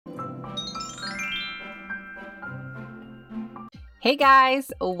Hey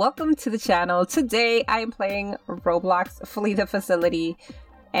guys, welcome to the channel. Today I am playing Roblox Flee the Facility,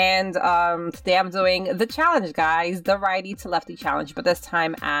 and today I'm doing the challenge, guys, the Righty to Lefty challenge, but this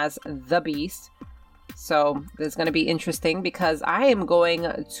time as the Beast. So this is going to be interesting because I am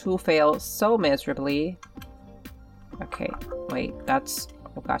going to fail so miserably. Okay, wait, that's,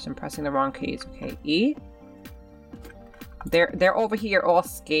 oh gosh, I'm pressing the wrong keys. Okay, E. They're over here all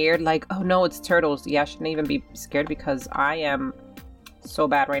scared, like, oh no, it's turtles. Yeah, I shouldn't even be scared because I am so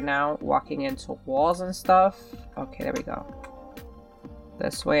bad right now walking into walls and stuff. Okay, there we go.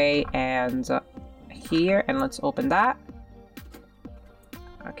 This way and here, and let's open that.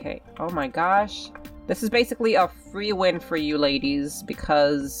 Okay, oh my gosh. This is basically a free win for you ladies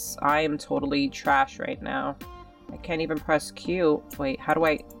because I am totally trash right now. I can't even press Q. Wait, how do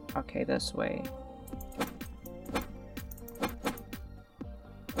I? Okay, this way.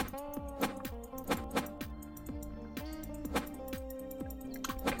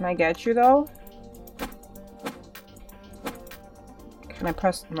 Can I get you though? Can I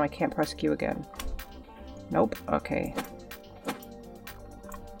press? No, I can't press Q again. Nope. Okay.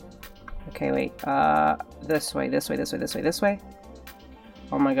 Okay, wait. This way, this way, this way, this way, this way.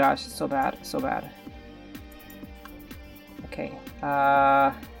 Oh my gosh, it's so bad, so bad. Okay.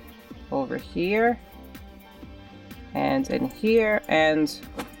 Over here. And in here, and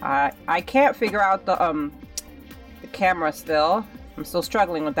I can't figure out the camera still. I'm still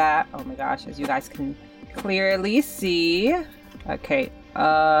struggling with that. Oh my gosh, as you guys can clearly see. Okay,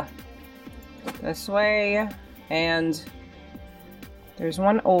 this way, and there's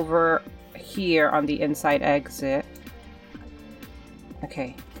one over here on the inside exit.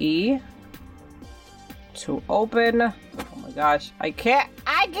 Okay, E to open. Oh my gosh, I can't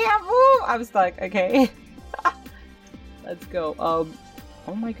move. I'm stuck. Okay, let's go. Oh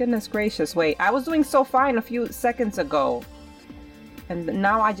my goodness gracious. Wait, I was doing so fine a few seconds ago. And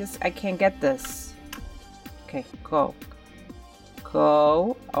now I can't get this. Okay, go.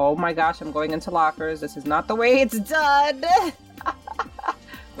 Go. Oh my gosh, I'm going into lockers. This is not the way it's done.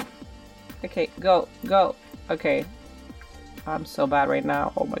 Okay, go, go. Okay. I'm so bad right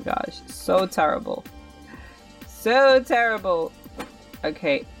now. Oh my gosh. So terrible. So terrible.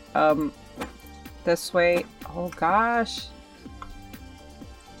 Okay, this way. Oh gosh.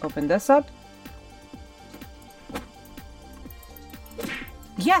 Open this up.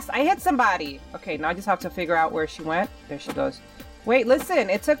 Yes, I hit somebody. Okay, now I just have to figure out where she went. There she goes. Wait, listen.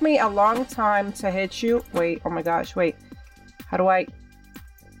 It took me a long time to hit you. Wait, oh my gosh, wait. How do I...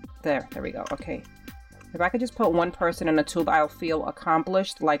 There we go. Okay. If I could just put one person in a tube, I'll feel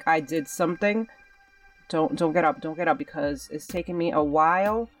accomplished, like I did something. Don't get up. Don't get up because it's taking me a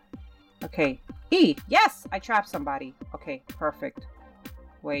while. Okay. E! Yes! I trapped somebody. Okay, perfect.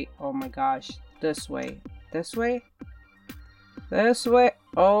 Wait, oh my gosh. This way. This way? This way.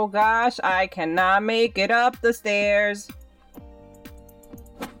 Oh gosh, I cannot make it up the stairs.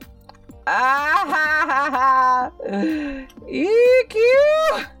 Ah ha ha ha. EQ.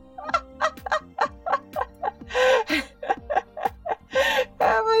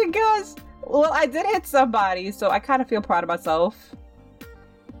 Oh my gosh. Well, I did hit somebody, so I kind of feel proud of myself.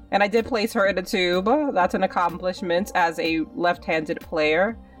 And I did place her in a tube. That's an accomplishment as a left-handed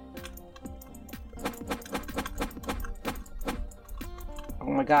player.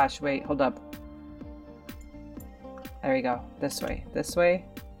 Oh my gosh, wait, hold up. There we go. This way. This way.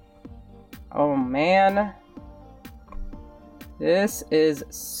 Oh man. This is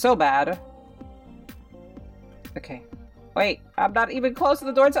so bad. Okay. Wait, I'm not even close to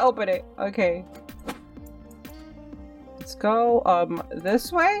the door to open it. Okay. Let's go,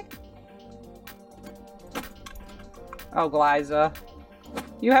 this way? Oh, Glyza.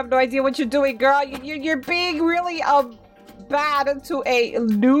 You have no idea what you're doing, girl. You're being really, bad to a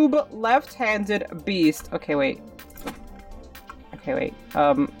noob left-handed beast. Okay, wait. Okay, wait.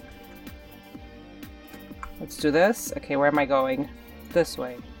 Let's do this. Okay, where am I going? This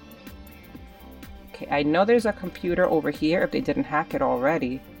way. Okay, I know there's a computer over here if they didn't hack it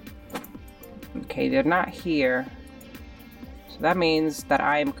already. Okay, they're not here. So that means that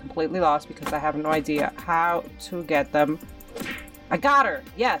I am completely lost because I have no idea how to get them. I got her!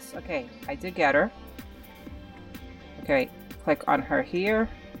 Yes, okay. I did get her. Okay. Click on her here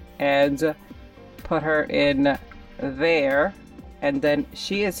and put her in there, and then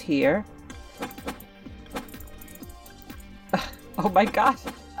she is here. Oh my gosh.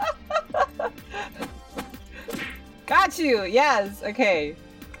 Got you. Yes. Okay.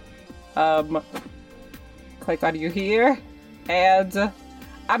 Click on you here, and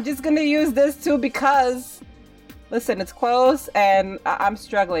I'm just gonna use this too because listen, it's close and I'm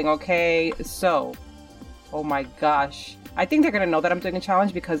struggling. Okay, so Oh my gosh. I think they're gonna know that I'm doing a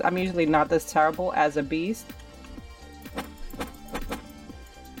challenge because I'm usually not this terrible as a beast.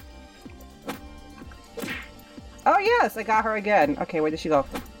 Oh yes, I got her again. Okay, where did she go?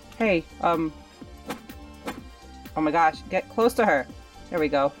 Hey, oh my gosh, get close to her. There we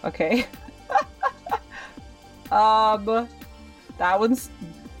go. Okay. That one's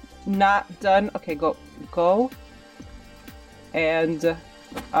not done. Okay, go. And, they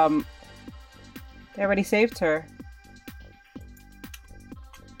already saved her.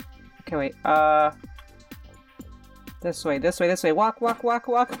 Okay, wait, this way. Walk.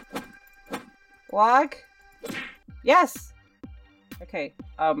 Walk. Yes! Okay,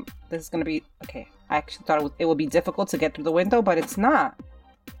 this is gonna be, okay. I actually thought it would be difficult to get through the window, but it's not.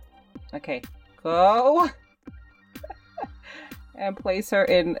 Okay, go. And place her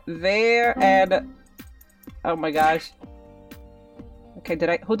in there, and oh my gosh.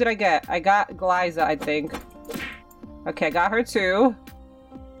 Okay, who did I get? I got Glyza, I think. Okay, I got her too.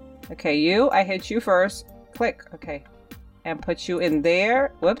 Okay, I hit you first. Click, okay. And put you in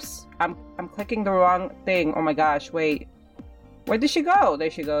there. Whoops, I'm clicking the wrong thing. Oh my gosh, wait. Where did she go?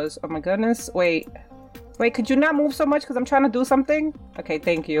 There she goes. Oh my goodness, wait, could you not move so much because I'm trying to do something? Okay,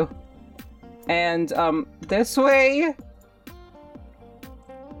 thank you. And, this way.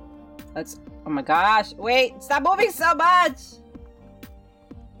 Oh my gosh, wait, stop moving so much!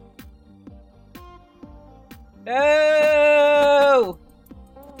 No!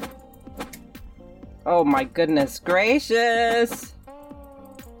 Oh my goodness gracious!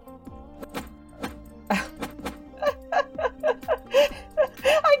 I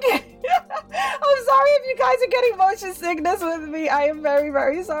can't. I'm sorry if you guys are getting motion sickness with me. I am very,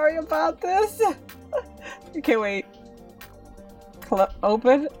 very sorry about this. Okay, wait.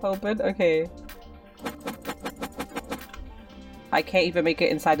 Open, okay. I can't even make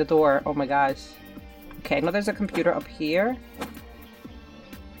it inside the door. Oh my gosh. Okay, I know there's a computer up here.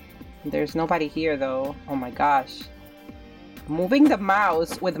 There's nobody here though. Oh my gosh. Moving the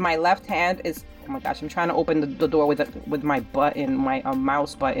mouse with my left hand is... Oh my gosh, I'm trying to open the door with my button, my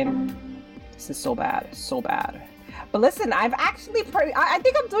mouse button. This is so bad, so bad. But listen, I've actually I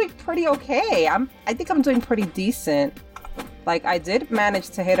think I'm doing pretty okay. I think I'm doing pretty decent. Like, I did manage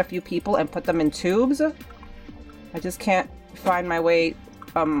to hit a few people and put them in tubes. I just can't find my way.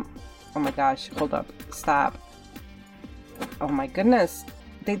 Oh my gosh, hold up, stop. Oh my goodness.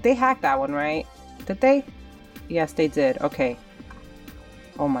 They hacked that one, right? Did they? Yes, they did. Okay.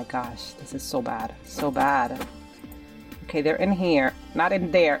 Oh my gosh, this is so bad. So bad. Okay, they're in here. Not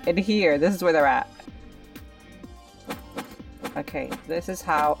in there. In here. This is where they're at. Okay, this is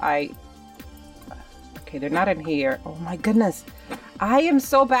how I... Okay, they're not in here. Oh my goodness. I am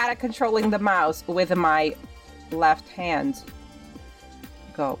so bad at controlling the mouse with my left hand.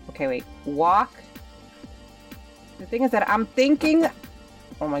 Go. Okay, wait. Walk. The thing is that I'm thinking...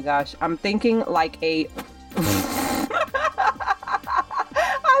 Oh my gosh. I'm thinking like a...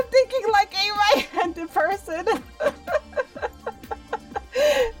 I'm thinking like a right-handed person.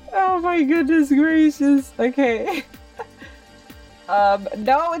 Oh my goodness gracious. Okay.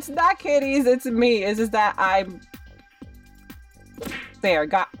 No, it's not kitties. It's me. It's just that I'm... There,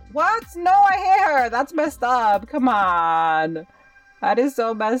 got... What? No, I hit her. That's messed up. Come on. That is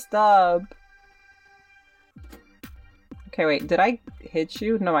so messed up. Okay, wait. Did I hit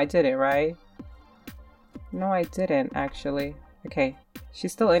you? No, I didn't, right? No, I didn't, actually. Okay.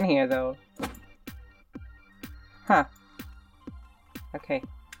 She's still in here, though. Huh. Okay.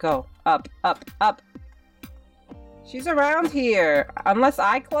 Go. Up, up, up. She's around here. Unless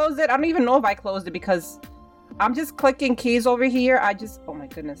I closed it. I don't even know if I closed it because I'm just clicking keys over here. Oh my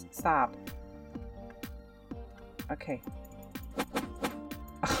goodness. Stop. Okay.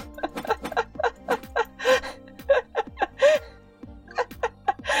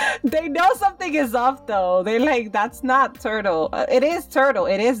 They know something is off though. They're like, that's not Turtle. It is Turtle.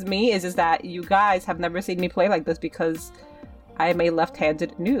 It is me. It's just that you guys have never seen me play like this because I'm a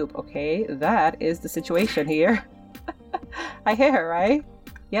left-handed noob. Okay, that is the situation here. I hit her, right?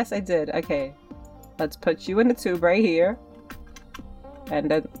 Yes, I did. Okay. Let's put you in the tube right here. And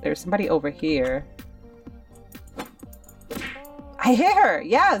then there's somebody over here. I hit her!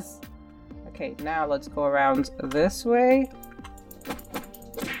 Yes! Okay, now let's go around this way.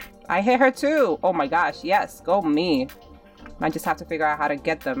 I hit her too! Oh my gosh, yes, go me. I just have to figure out how to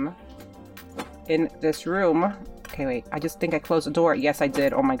get them in this room. Okay, wait, I just think I closed the door. Yes, I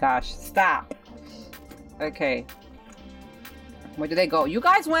did. Oh my gosh, stop! Okay. Where did they go? You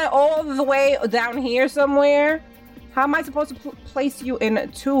guys went all the way down here somewhere? How am I supposed to place you in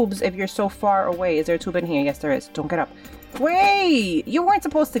tubes if you're so far away? Is there a tube in here? Yes, there is. Don't get up. Wait, you weren't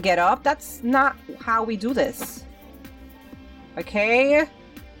supposed to get up. That's not how we do this. Okay?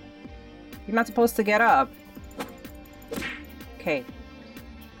 You're not supposed to get up. Okay.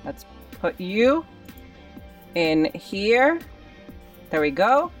 Let's put you in here. There we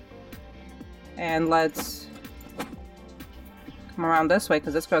go. And let's come around this way,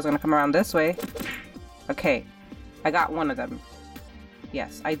 because this girl's gonna come around this way. Okay. I got one of them.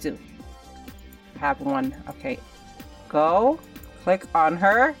 Yes, I do. I have one. Okay. Go. Click on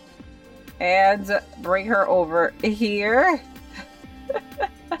her. And bring her over here.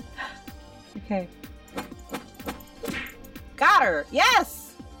 Okay. Got her!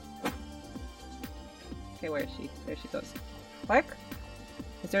 Yes! Okay, where is she? There she goes. Click.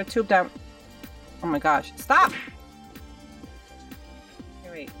 Is there a tube down? Oh my gosh. Stop!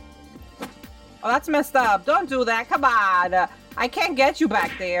 Okay, wait. Oh, that's messed up. Don't do that. Come on. I can't get you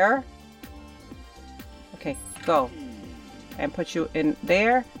back there. Okay, go. And put you in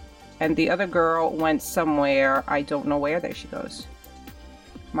there. And the other girl went somewhere. I don't know where. There she goes.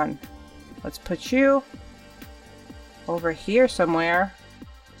 Come on. Let's put you over here somewhere.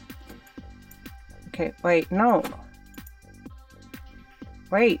 Okay, wait, no.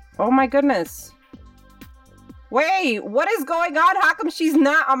 Wait, oh my goodness. Wait, what is going on? How come she's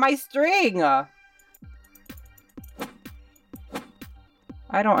not on my string? I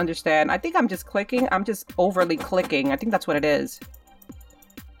don't understand. I think I'm just clicking. I'm just overly clicking. I think that's what it is.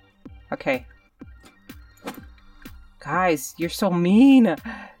 Okay. Guys, you're so mean.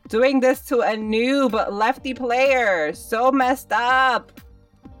 Doing this to a noob Lefty player. So messed up.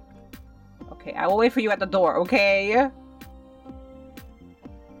 Okay, I will wait for you at the door, okay?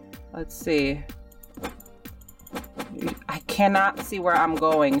 Let's see. I cannot see where I'm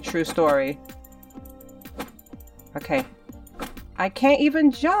going. True story. Okay. I can't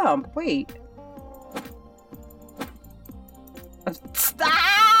even jump. Wait. Stop!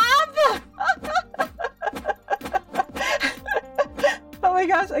 Oh my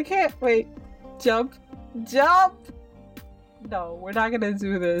gosh, I can't. Wait. Jump. Jump! No, we're not gonna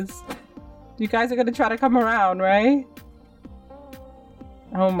do this. You guys are gonna try to come around, right?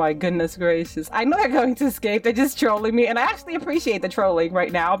 Oh my goodness gracious. I know they're going to escape. They're just trolling me. And I actually appreciate the trolling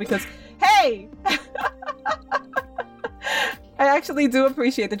right now because, hey! I actually do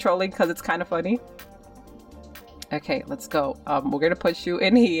appreciate the trolling because it's kind of funny. Okay, let's go. We're gonna put you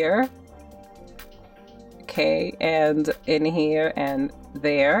in here. Okay, and in here and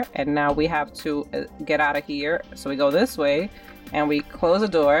there. And now we have to get out of here. So we go this way and we close the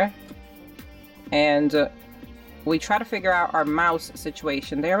door. And we try to figure out our mouse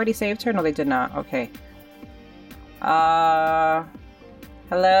situation. They already saved her? No, they did not. Okay.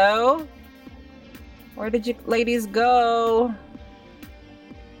 Hello? Where did you ladies go?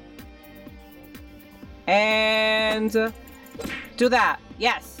 And do that.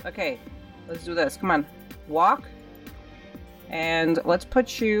 Yes. Okay. Let's do this. Come on. Walk. And let's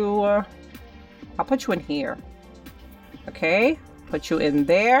put you... I'll put you in here. Okay. Put you in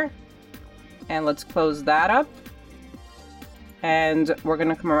there. And let's close that up. And we're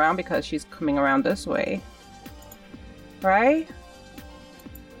gonna come around because she's coming around this way. Right?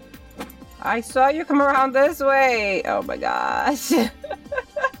 I saw you come around this way. Oh my gosh.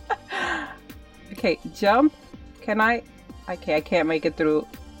 Okay, jump. Can I? Okay, I can't make it through.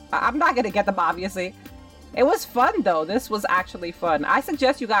 I'm not gonna get them, obviously. It was fun though. This was actually fun. I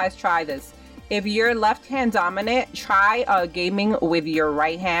suggest you guys try this. If you're left hand dominant, try gaming with your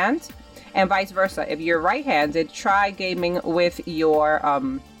right hand. And vice versa. If you're right-handed, try gaming with your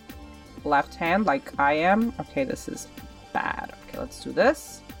left hand like I am. Okay, this is bad. Okay, let's do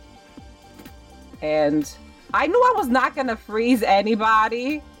this. And I knew I was not gonna freeze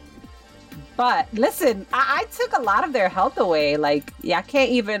anybody. But listen, I took a lot of their health away. Like, yeah, I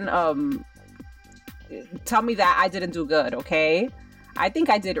can't even tell me that I didn't do good, okay? I think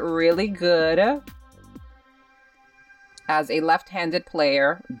I did really good. As a left-handed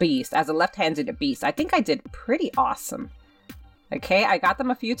player, beast. As a left-handed beast. I think I did pretty awesome. Okay, I got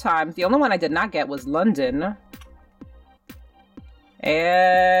them a few times. The only one I did not get was London.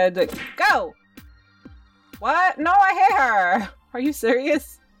 And go! What? No, I hit her! Are you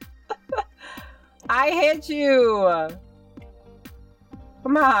serious? I hit you!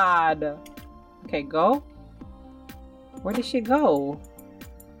 Come on! Okay, go. Where did she go?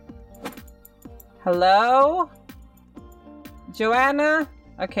 Hello? Joanna?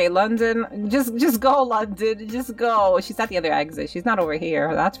 Okay, London. Just go, London. Just go. She's at the other exit. She's not over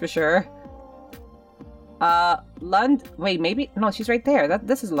here. That's for sure. London. Wait, maybe. No, she's right there.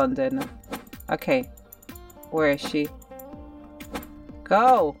 This is London. Okay. Where is she?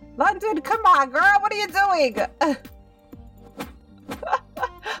 Go. London, come on, girl. What are you doing?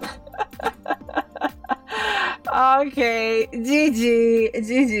 Okay,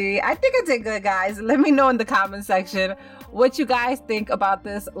 GG. I think I did good, guys. Let me know in the comment section what you guys think about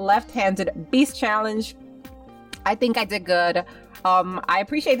this left-handed beast challenge. I think I did good. I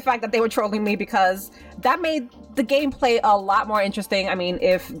appreciate the fact that they were trolling me because that made the gameplay a lot more interesting. I mean,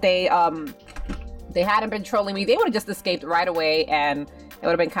 if they hadn't been trolling me, they would have just escaped right away and it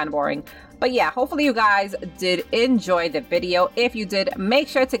would have been kind of boring. But yeah, hopefully you guys did enjoy the video. If you did, make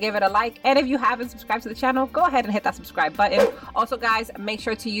sure to give it a like. And if you haven't subscribed to the channel, go ahead and hit that subscribe button. Also, guys, make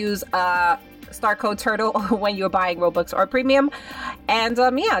sure to use star code turtle when you're buying Robux or premium. And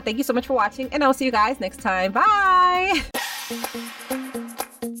yeah, thank you so much for watching, and I'll see you guys next time. Bye.